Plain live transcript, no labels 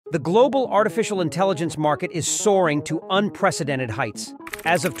The global artificial intelligence market is soaring to unprecedented heights.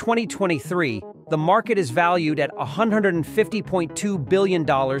 As of 2023, the market is valued at $150.2 billion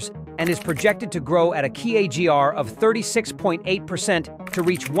and is projected to grow at a CAGR of 36.8% to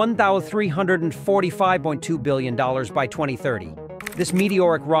reach $1,345.2 billion by 2030. This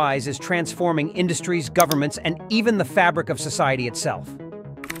meteoric rise is transforming industries, governments, and even the fabric of society itself.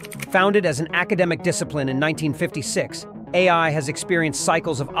 Founded as an academic discipline in 1956, AI has experienced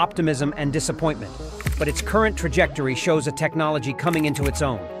cycles of optimism and disappointment, but its current trajectory shows a technology coming into its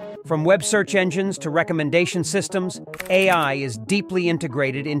own. From web search engines to recommendation systems, AI is deeply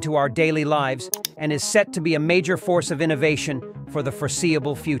integrated into our daily lives and is set to be a major force of innovation for the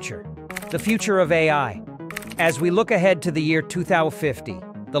foreseeable future. The future of AI. As we look ahead to the year 2050,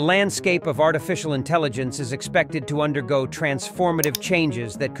 the landscape of artificial intelligence is expected to undergo transformative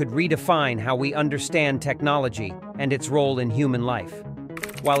changes that could redefine how we understand technology and its role in human life.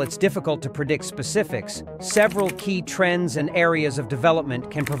 While it's difficult to predict specifics, several key trends and areas of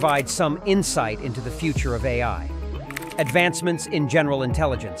development can provide some insight into the future of AI. Advancements in general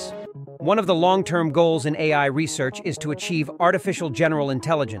intelligence. One of the long-term goals in AI research is to achieve artificial general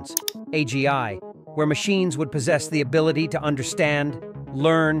intelligence, AGI, where machines would possess the ability to understand,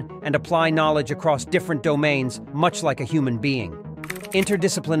 learn, and apply knowledge across different domains, much like a human being.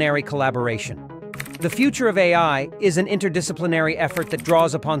 Interdisciplinary collaboration. The future of AI is an interdisciplinary effort that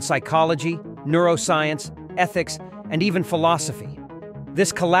draws upon psychology, neuroscience, ethics, and even philosophy.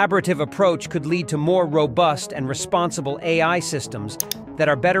 This collaborative approach could lead to more robust and responsible AI systems that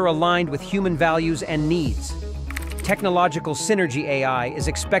are better aligned with human values and needs. Technological synergy AI is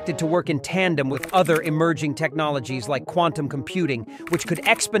expected to work in tandem with other emerging technologies like quantum computing, which could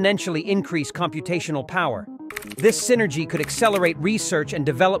exponentially increase computational power. This synergy could accelerate research and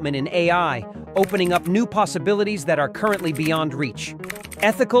development in AI, opening up new possibilities that are currently beyond reach.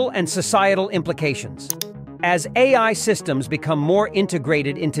 Ethical and societal implications. As AI systems become more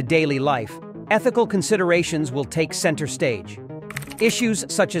integrated into daily life, ethical considerations will take center stage. Issues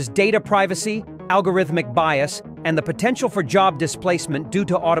such as data privacy, algorithmic bias, and the potential for job displacement due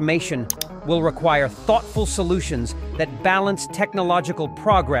to automation will require thoughtful solutions that balance technological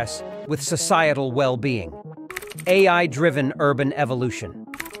progress with societal well-being. AI-driven urban evolution.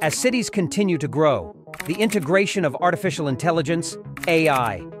 As cities continue to grow, the integration of artificial intelligence,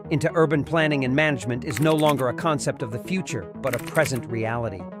 AI, into urban planning and management is no longer a concept of the future, but a present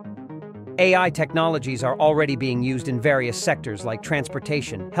reality. AI technologies are already being used in various sectors like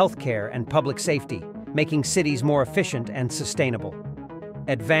transportation, healthcare, and public safety, making cities more efficient and sustainable.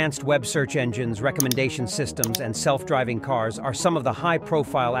 Advanced web search engines, recommendation systems, and self-driving cars are some of the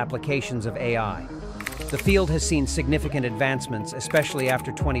high-profile applications of AI. The field has seen significant advancements, especially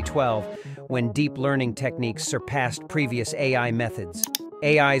after 2012, when deep learning techniques surpassed previous AI methods.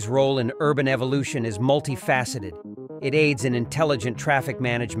 AI's role in urban evolution is multifaceted. It aids in intelligent traffic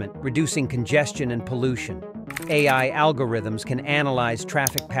management, reducing congestion and pollution. AI algorithms can analyze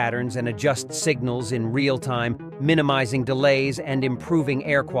traffic patterns and adjust signals in real time, minimizing delays and improving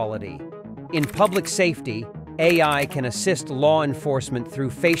air quality. In public safety, AI can assist law enforcement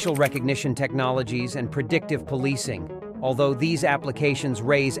through facial recognition technologies and predictive policing, although these applications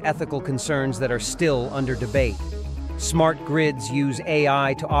raise ethical concerns that are still under debate. Smart grids use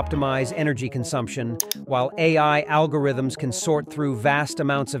AI to optimize energy consumption, while AI algorithms can sort through vast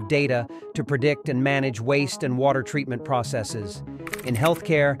amounts of data to predict and manage waste and water treatment processes. In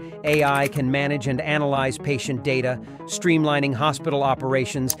healthcare, AI can manage and analyze patient data, streamlining hospital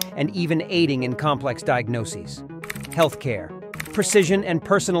operations and even aiding in complex diagnoses. Healthcare. Precision and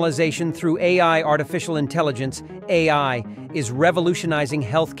personalization through AI. Artificial intelligence, AI, is revolutionizing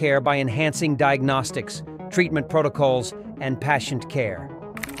healthcare by enhancing diagnostics, treatment protocols, and patient care.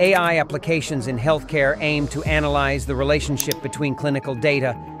 AI applications in healthcare aim to analyze the relationship between clinical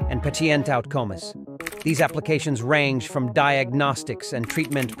data and patient outcomes. These applications range from diagnostics and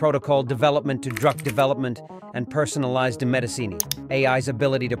treatment protocol development to drug development and personalized medicine. AI's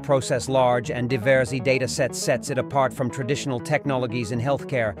ability to process large and diverse data sets it apart from traditional technologies in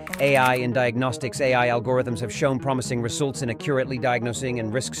healthcare. AI in diagnostics. AI algorithms have shown promising results in accurately diagnosing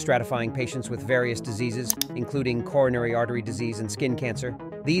and risk stratifying patients with various diseases, including coronary artery disease and skin cancer.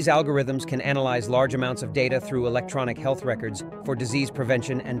 These algorithms can analyze large amounts of data through electronic health records for disease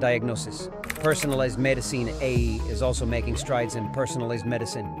prevention and diagnosis. Personalized medicine. AI is also making strides in personalized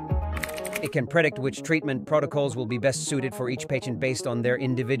medicine. It can predict which treatment protocols will be best suited for each patient based on their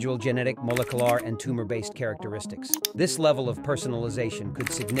individual genetic, molecular, and tumor-based characteristics. This level of personalization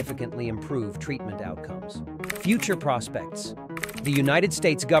could significantly improve treatment outcomes. Future prospects. The United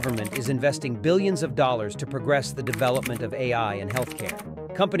States government is investing billions of dollars to progress the development of AI in healthcare.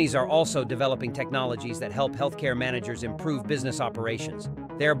 Companies are also developing technologies that help healthcare managers improve business operations,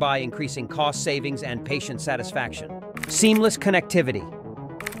 thereby increasing cost savings and patient satisfaction. Seamless connectivity.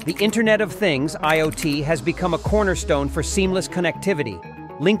 The Internet of Things, IoT, has become a cornerstone for seamless connectivity,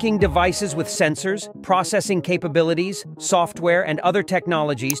 linking devices with sensors, processing capabilities, software, and other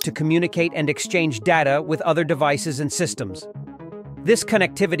technologies to communicate and exchange data with other devices and systems. This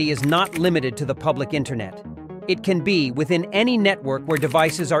connectivity is not limited to the public internet. It can be within any network where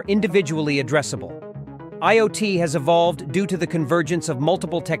devices are individually addressable. IoT has evolved due to the convergence of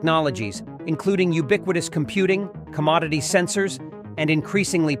multiple technologies, including ubiquitous computing, commodity sensors, and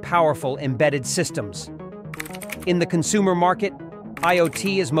increasingly powerful embedded systems. In the consumer market,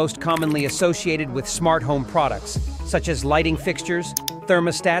 IoT is most commonly associated with smart home products, such as lighting fixtures,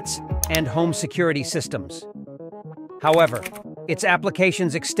 thermostats, and home security systems. However, its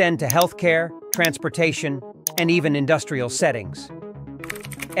applications extend to healthcare, transportation, and even industrial settings.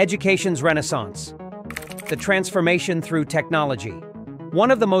 Education's renaissance. The transformation through technology. One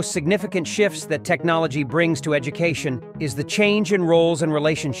of the most significant shifts that technology brings to education is the change in roles and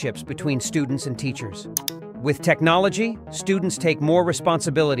relationships between students and teachers. With technology, students take more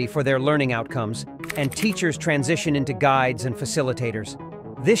responsibility for their learning outcomes, and teachers transition into guides and facilitators.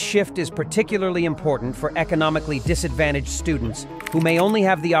 This shift is particularly important for economically disadvantaged students who may only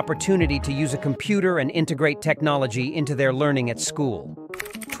have the opportunity to use a computer and integrate technology into their learning at school.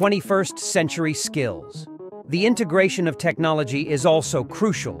 21st century skills. The integration of technology is also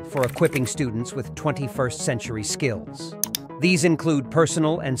crucial for equipping students with 21st century skills. These include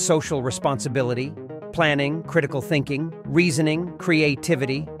personal and social responsibility, planning, critical thinking, reasoning,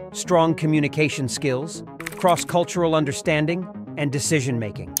 creativity, strong communication skills, cross-cultural understanding, and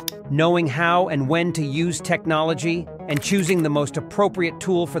decision-making. Knowing how and when to use technology and choosing the most appropriate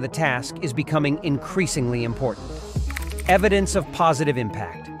tool for the task is becoming increasingly important. Evidence of positive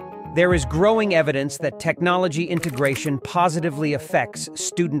impact. There is growing evidence that technology integration positively affects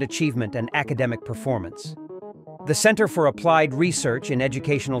student achievement and academic performance. The Center for Applied Research in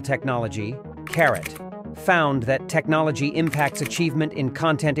Educational Technology, CARET, found that technology impacts achievement in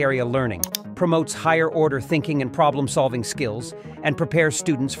content area learning, promotes higher-order thinking and problem-solving skills, and prepares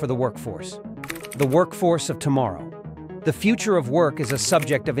students for the workforce. The workforce of tomorrow. The future of work is a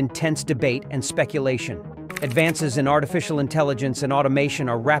subject of intense debate and speculation. Advances in artificial intelligence and automation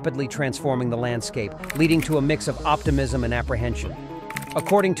are rapidly transforming the landscape, leading to a mix of optimism and apprehension.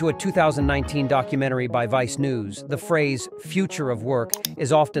 According to a 2019 documentary by Vice News, the phrase "future of work"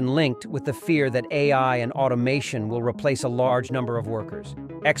 is often linked with the fear that AI and automation will replace a large number of workers.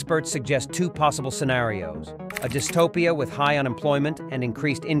 Experts suggest two possible scenarios: a dystopia with high unemployment and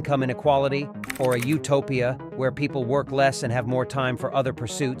increased income inequality, or a utopia where people work less and have more time for other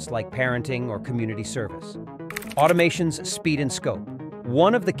pursuits like parenting or community service. Automation's speed and scope.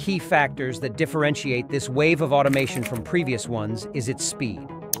 One of the key factors that differentiate this wave of automation from previous ones is its speed.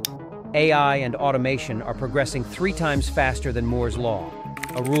 AI and automation are progressing 3 times faster than Moore's Law,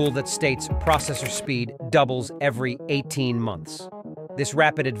 a rule that states processor speed doubles every 18 months. This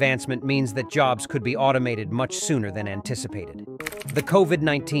rapid advancement means that jobs could be automated much sooner than anticipated. The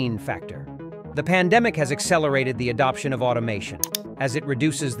COVID-19 factor. The pandemic has accelerated the adoption of automation, as it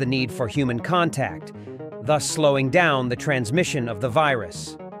reduces the need for human contact, thus slowing down the transmission of the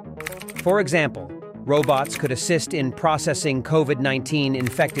virus. For example, robots could assist in processing COVID-19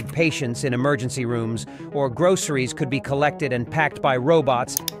 infected patients in emergency rooms, or groceries could be collected and packed by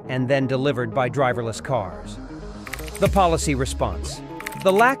robots and then delivered by driverless cars. The policy response.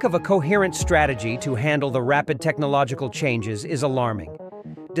 The lack of a coherent strategy to handle the rapid technological changes is alarming.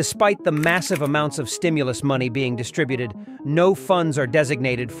 Despite the massive amounts of stimulus money being distributed, no funds are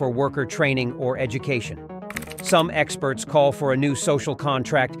designated for worker training or education. Some experts call for a new social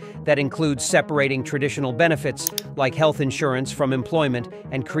contract that includes separating traditional benefits, like health insurance, from employment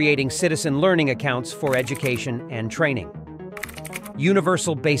and creating citizen learning accounts for education and training.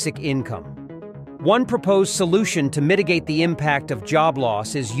 Universal basic income. One proposed solution to mitigate the impact of job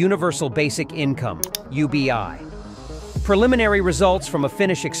loss is Universal Basic Income, UBI. Preliminary results from a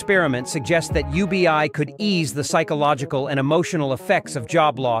Finnish experiment suggest that UBI could ease the psychological and emotional effects of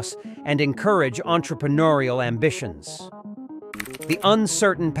job loss and encourage entrepreneurial ambitions. The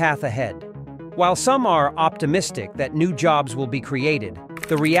uncertain path ahead. While some are optimistic that new jobs will be created,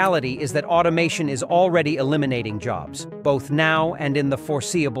 the reality is that automation is already eliminating jobs, both now and in the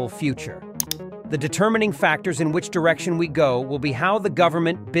foreseeable future. The determining factors in which direction we go will be how the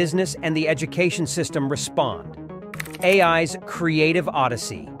government, business, and the education system respond. AI's creative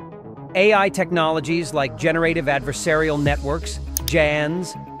odyssey. AI technologies like generative adversarial networks,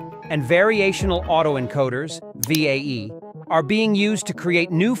 GANs, and variational autoencoders, VAE, are being used to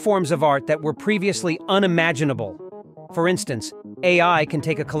create new forms of art that were previously unimaginable. For instance, AI can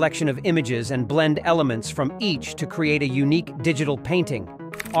take a collection of images and blend elements from each to create a unique digital painting,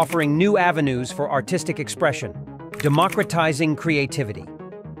 offering new avenues for artistic expression, democratizing creativity.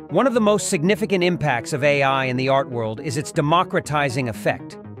 One of the most significant impacts of AI in the art world is its democratizing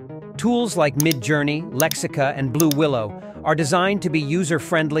effect. Tools like Midjourney, Lexica, and Blue Willow are designed to be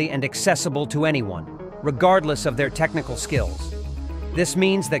user-friendly and accessible to anyone, regardless of their technical skills. This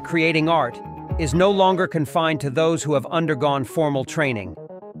means that creating art is no longer confined to those who have undergone formal training.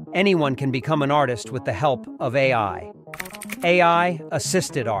 Anyone can become an artist with the help of AI.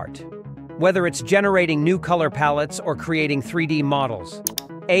 AI-assisted art. Whether it's generating new color palettes or creating 3D models,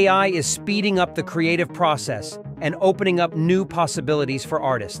 AI is speeding up the creative process and opening up new possibilities for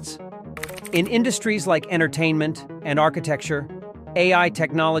artists. In industries like entertainment and architecture, AI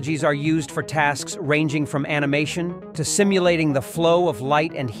technologies are used for tasks ranging from animation to simulating the flow of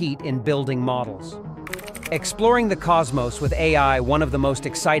light and heat in building models. Exploring the cosmos with AI, one of the most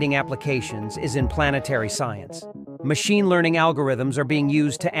exciting applications is in planetary science. Machine learning algorithms are being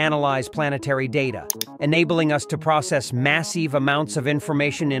used to analyze planetary data, enabling us to process massive amounts of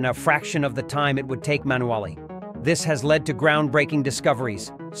information in a fraction of the time it would take manually. This has led to groundbreaking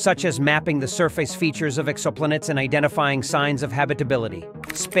discoveries, such as mapping the surface features of exoplanets and identifying signs of habitability.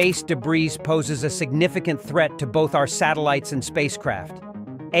 Space debris poses a significant threat to both our satellites and spacecraft.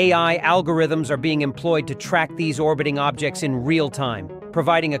 AI algorithms are being employed to track these orbiting objects in real time,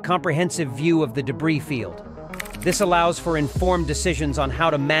 providing a comprehensive view of the debris field. This allows for informed decisions on how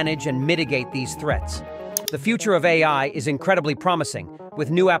to manage and mitigate these threats. The future of AI is incredibly promising, with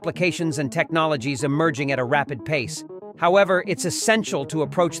new applications and technologies emerging at a rapid pace. However, it's essential to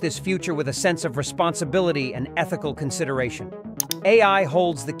approach this future with a sense of responsibility and ethical consideration. AI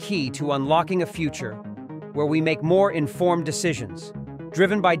holds the key to unlocking a future where we make more informed decisions,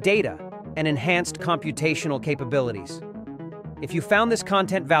 driven by data and enhanced computational capabilities. If you found this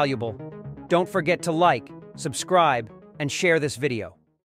content valuable, don't forget to like, subscribe, and share this video.